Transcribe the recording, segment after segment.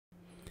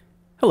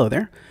Hello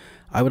there.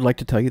 I would like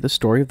to tell you the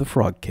story of the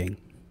Frog King.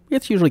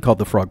 It's usually called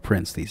the Frog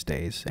Prince these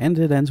days, and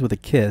it ends with a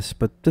kiss,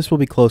 but this will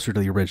be closer to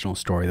the original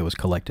story that was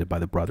collected by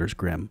the Brothers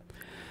Grimm.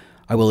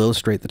 I will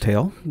illustrate the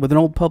tale with an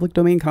old public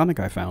domain comic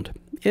I found.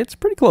 It's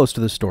pretty close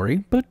to the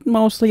story, but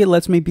mostly it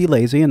lets me be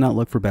lazy and not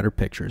look for better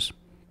pictures.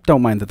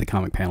 Don't mind that the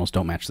comic panels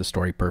don't match the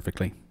story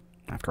perfectly.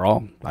 After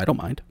all, I don't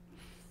mind.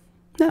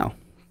 Now,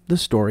 the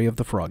story of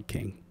the Frog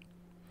King.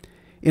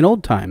 In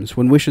old times,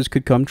 when wishes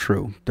could come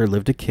true, there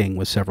lived a king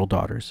with several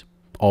daughters.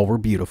 All were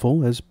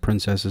beautiful, as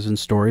princesses in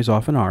stories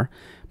often are,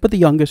 but the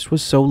youngest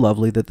was so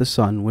lovely that the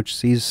sun, which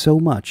sees so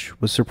much,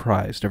 was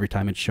surprised every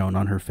time it shone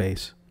on her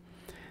face.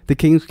 The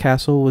king's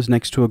castle was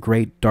next to a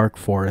great dark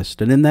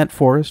forest, and in that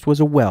forest was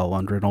a well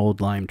under an old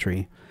lime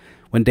tree.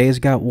 When days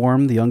got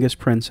warm, the youngest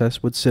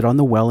princess would sit on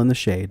the well in the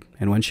shade,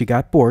 and when she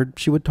got bored,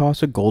 she would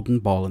toss a golden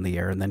ball in the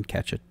air and then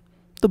catch it.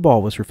 The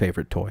ball was her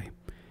favorite toy.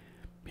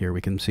 Here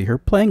we can see her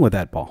playing with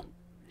that ball.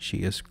 She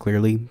is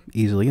clearly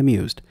easily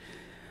amused.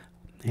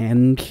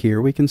 And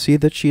here we can see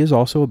that she is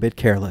also a bit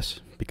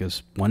careless,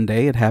 because one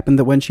day it happened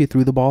that when she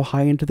threw the ball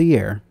high into the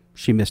air,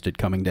 she missed it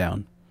coming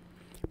down.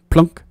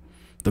 Plunk!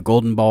 The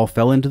golden ball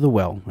fell into the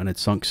well, and it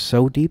sunk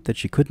so deep that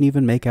she couldn't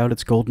even make out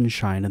its golden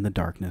shine in the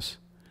darkness.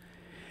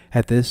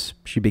 At this,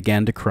 she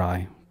began to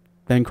cry,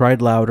 then cried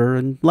louder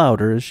and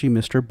louder as she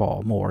missed her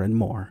ball more and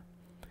more.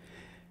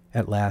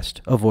 At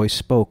last, a voice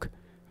spoke.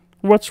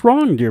 "What's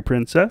wrong, dear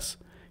princess?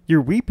 Your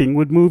weeping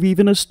would move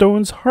even a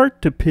stone's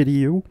heart to pity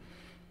you."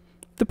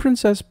 The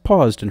princess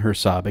paused in her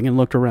sobbing and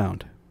looked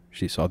around.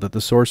 She saw that the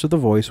source of the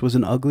voice was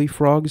an ugly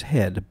frog's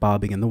head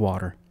bobbing in the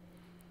water.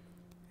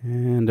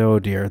 And oh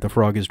dear, the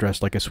frog is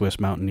dressed like a Swiss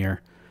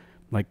mountaineer.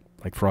 Like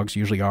frogs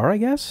usually are, I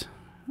guess?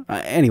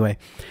 Anyway,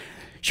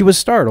 she was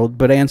startled,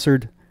 but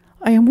answered,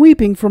 "I am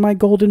weeping for my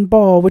golden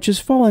ball, which has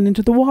fallen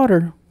into the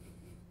water."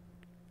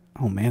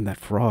 Oh man, that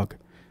frog.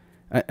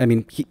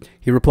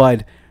 He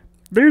replied,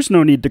 "There's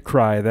no need to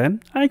cry,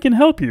 then. I can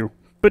help you.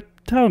 But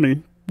tell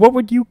me, what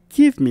would you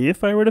give me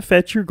if I were to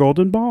fetch your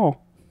golden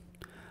ball?"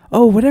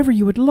 "Oh, whatever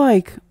you would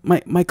like.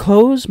 My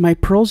clothes, my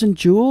pearls and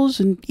jewels,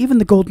 and even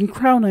the golden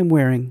crown I'm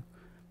wearing."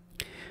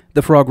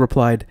 The frog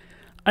replied,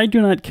 "I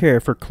do not care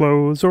for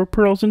clothes or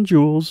pearls and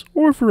jewels,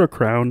 or for a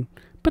crown,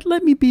 but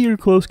let me be your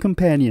close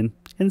companion,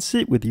 and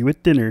sit with you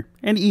at dinner,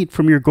 and eat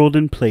from your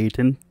golden plate,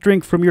 and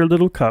drink from your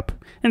little cup,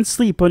 and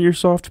sleep on your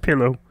soft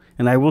pillow,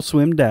 and I will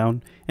swim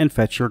down and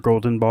fetch your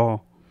golden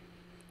ball."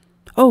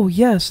 "Oh,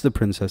 yes," the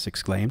princess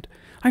exclaimed.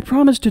 "I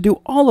promise to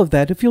do all of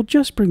that if you'll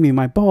just bring me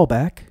my ball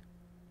back."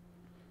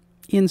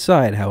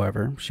 Inside,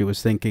 however, she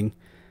was thinking,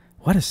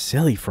 "What a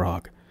silly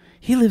frog.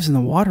 He lives in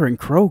the water and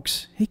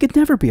croaks. He could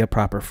never be a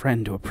proper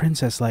friend to a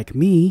princess like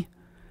me."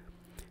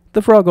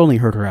 The frog only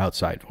heard her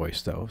outside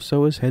voice, though,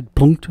 so his head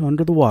plunked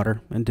under the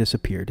water and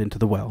disappeared into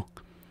the well.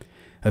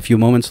 A few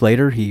moments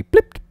later, he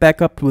blipped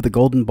back up with a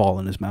golden ball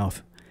in his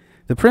mouth.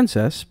 The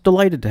princess,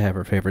 delighted to have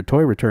her favorite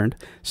toy returned,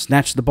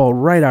 snatched the ball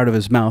right out of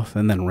his mouth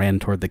and then ran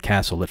toward the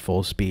castle at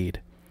full speed.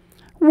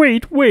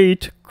 "Wait,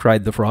 wait,"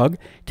 cried the frog.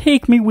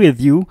 "Take me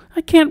with you.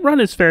 I can't run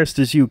as fast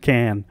as you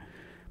can."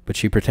 But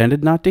she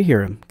pretended not to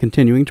hear him,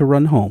 continuing to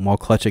run home while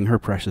clutching her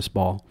precious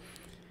ball.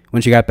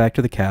 When she got back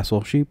to the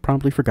castle, she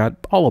promptly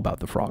forgot all about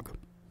the frog.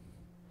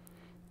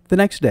 The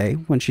next day,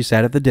 when she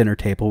sat at the dinner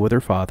table with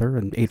her father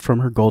and ate from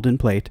her golden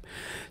plate,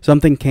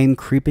 something came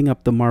creeping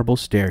up the marble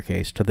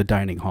staircase to the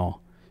dining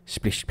hall.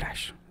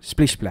 Splish-splash,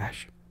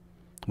 splish-splash.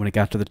 When it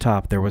got to the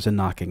top, there was a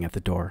knocking at the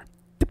door.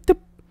 Tip-tip.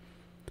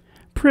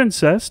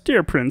 "Princess,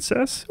 dear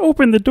princess,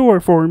 open the door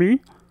for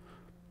me."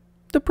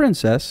 The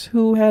princess,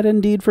 who had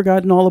indeed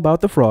forgotten all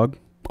about the frog,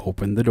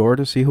 opened the door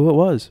to see who it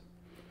was.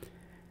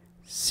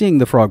 Seeing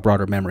the frog brought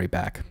her memory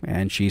back,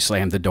 and she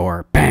slammed the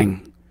door.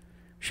 Bang!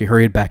 She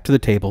hurried back to the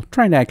table,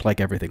 trying to act like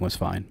everything was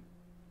fine.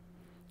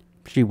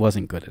 She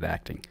wasn't good at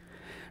acting.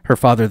 Her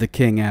father, the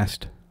king,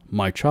 asked,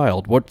 "My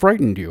child, what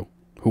frightened you?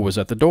 Who was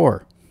at the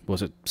door?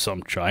 Was it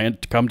some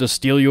giant come to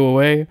steal you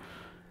away?"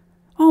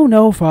 "Oh,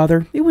 no,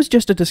 father. It was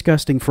just a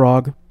disgusting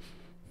frog."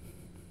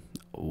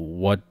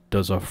 "What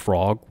does a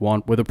frog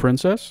want with a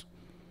princess?"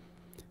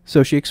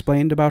 So she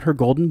explained about her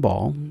golden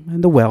ball,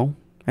 and the well,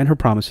 and her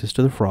promises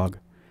to the frog.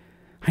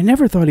 "I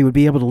never thought he would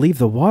be able to leave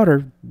the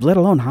water, let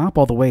alone hop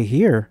all the way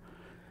here."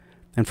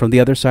 And from the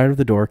other side of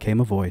the door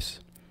came a voice.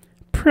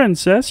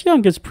 "Princess,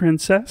 youngest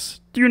princess,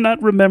 do you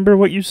not remember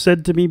what you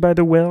said to me by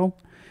the well?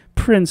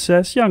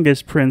 Princess,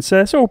 youngest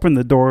princess, open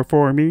the door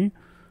for me."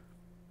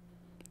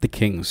 The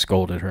king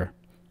scolded her.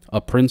 "A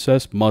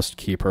princess must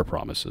keep her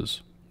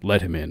promises.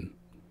 Let him in."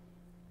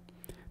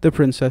 The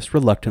princess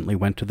reluctantly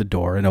went to the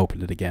door and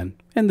opened it again,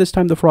 and this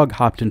time the frog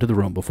hopped into the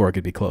room before it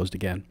could be closed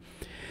again.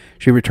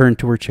 She returned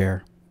to her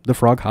chair. The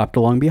frog hopped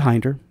along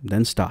behind her,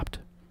 then stopped.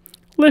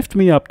 "Lift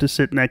me up to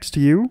sit next to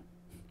you."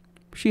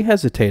 She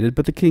hesitated,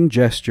 but the king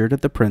gestured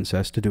at the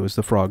princess to do as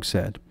the frog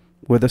said.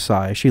 With a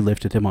sigh, she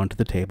lifted him onto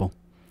the table.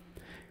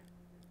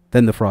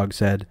 Then the frog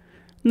said,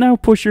 "Now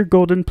push your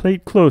golden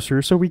plate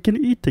closer so we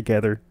can eat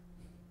together."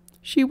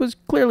 She was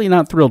clearly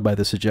not thrilled by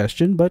the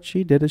suggestion, but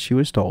she did as she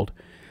was told.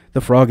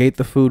 The frog ate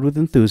the food with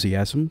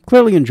enthusiasm,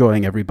 clearly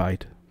enjoying every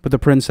bite, but the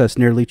princess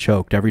nearly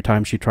choked every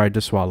time she tried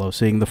to swallow,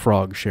 seeing the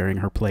frog sharing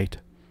her plate.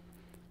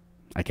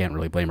 I can't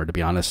really blame her, to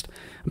be honest.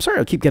 I'm sorry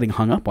I keep getting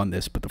hung up on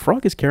this, but the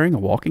frog is carrying a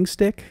walking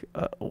stick?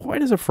 Why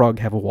does a frog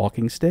have a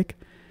walking stick?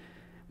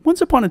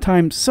 Once upon a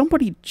time,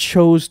 somebody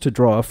chose to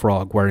draw a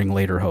frog wearing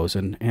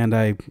lederhosen, and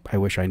I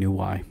wish I knew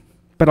why.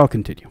 But I'll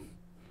continue.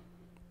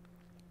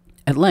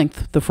 At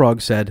length, the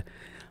frog said,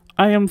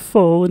 I am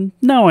full, and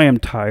now I am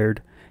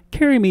tired.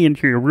 Carry me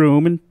into your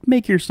room, and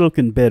make your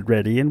silken bed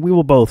ready, and we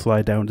will both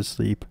lie down to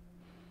sleep.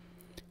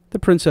 The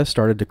princess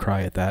started to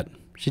cry at that.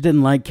 She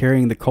didn't like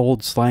carrying the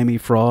cold, slimy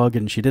frog,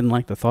 and she didn't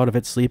like the thought of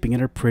it sleeping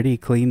in her pretty,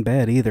 clean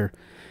bed either.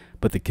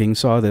 But the king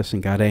saw this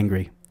and got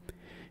angry.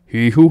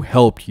 He who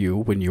helped you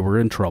when you were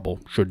in trouble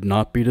should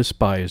not be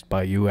despised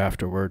by you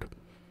afterward.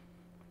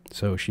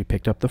 So she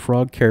picked up the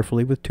frog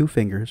carefully with 2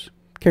 fingers,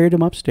 carried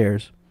him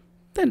upstairs,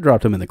 then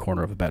dropped him in the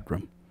corner of a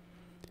bedroom.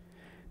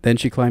 Then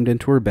she climbed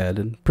into her bed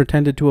and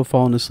pretended to have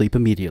fallen asleep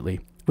immediately,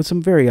 with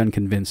some very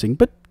unconvincing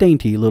but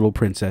dainty little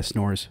princess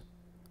snores.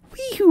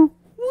 Wee-hoo,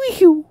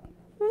 wee-hoo,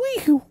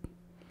 wee-hoo.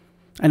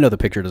 I know the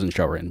picture doesn't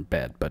show her in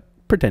bed, but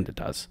pretend it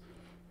does.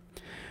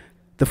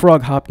 The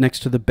frog hopped next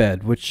to the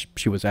bed, which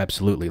she was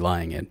absolutely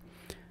lying in.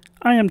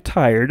 I am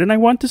tired, and I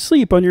want to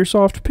sleep on your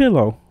soft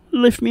pillow.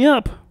 Lift me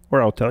up,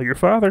 or I'll tell your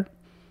father.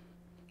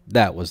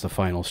 That was the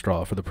final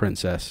straw for the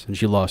princess, and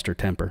she lost her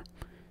temper.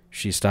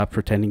 She stopped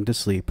pretending to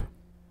sleep,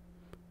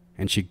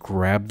 and she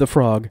grabbed the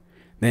frog.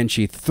 Then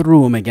she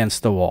threw him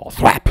against the wall.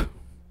 Thwap!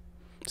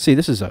 See,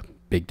 this is a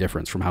big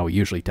difference from how we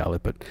usually tell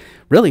it, but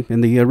really,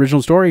 in the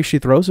original story, she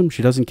throws him,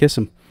 she doesn't kiss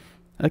him.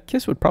 A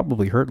kiss would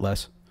probably hurt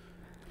less.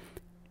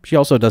 She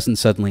also doesn't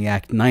suddenly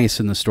act nice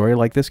in the story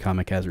like this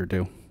comic has her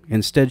do.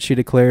 Instead, she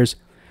declares,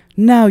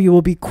 Now you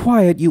will be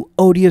quiet, you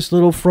odious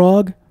little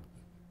frog.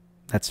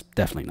 That's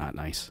definitely not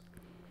nice.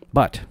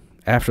 But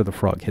after the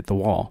frog hit the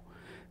wall,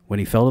 when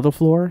he fell to the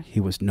floor, he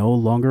was no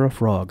longer a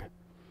frog.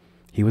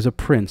 He was a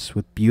prince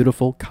with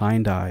beautiful,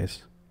 kind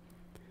eyes.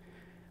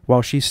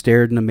 While she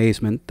stared in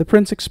amazement, the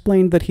prince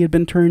explained that he had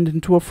been turned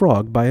into a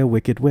frog by a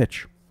wicked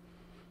witch.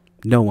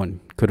 No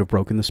one could have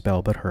broken the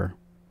spell but her.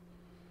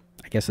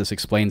 I guess this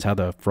explains how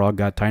the frog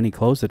got tiny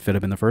clothes that fit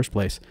him in the first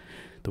place.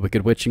 The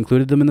wicked witch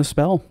included them in the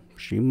spell.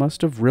 She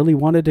must have really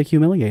wanted to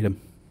humiliate him.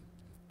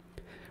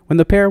 When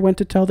the pair went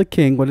to tell the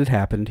king what had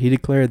happened, he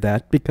declared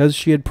that, because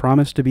she had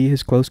promised to be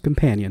his close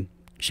companion,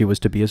 she was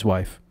to be his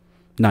wife.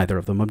 Neither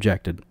of them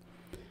objected.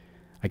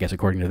 I guess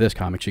according to this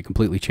comic, she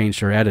completely changed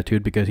her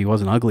attitude because he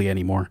wasn't ugly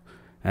anymore.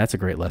 That's a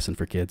great lesson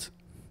for kids.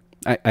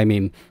 I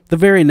mean, the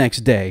very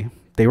next day,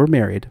 they were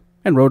married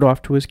and rode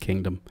off to his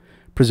kingdom,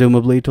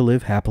 presumably to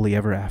live happily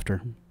ever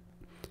after.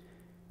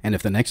 And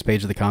if the next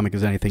page of the comic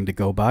is anything to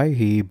go by,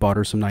 he bought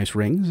her some nice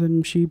rings,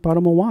 and she bought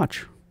him a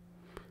watch.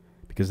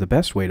 Because the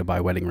best way to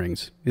buy wedding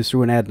rings is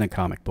through an ad in a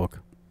comic book.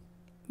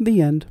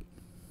 The end.